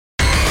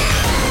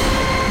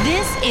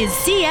is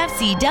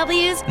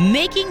CFCW's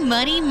Making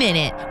Money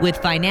Minute with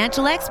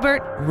financial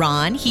expert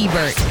Ron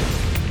Hebert.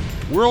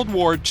 World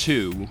War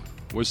II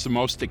was the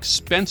most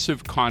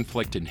expensive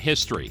conflict in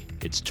history.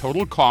 Its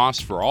total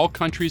cost for all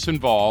countries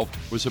involved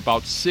was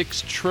about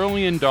 $6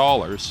 trillion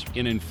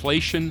in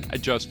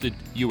inflation-adjusted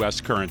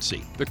U.S.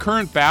 currency. The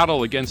current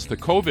battle against the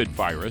COVID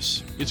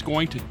virus is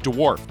going to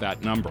dwarf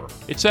that number.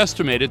 It's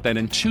estimated that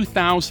in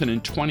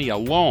 2020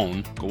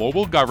 alone,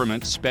 global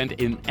governments spent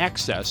in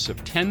excess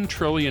of $10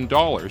 trillion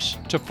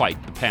to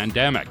fight the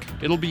pandemic.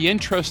 It'll be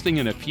interesting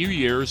in a few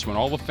years when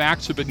all the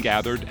facts have been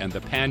gathered and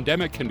the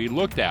pandemic can be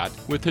looked at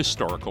with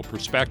historical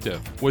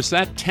perspective. Was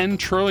that $10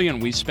 trillion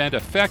we spent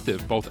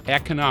effective both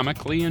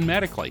economically and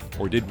medically,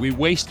 or did we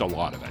waste a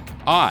lot of it?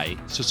 I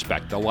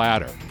suspect the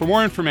latter. For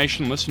more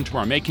information, listen to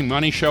our Making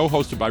Money show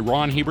hosted by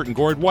Ron Hebert and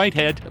Gord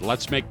Whitehead at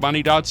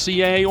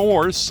letsmakemoney.ca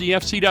or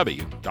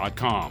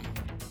cfcw.com.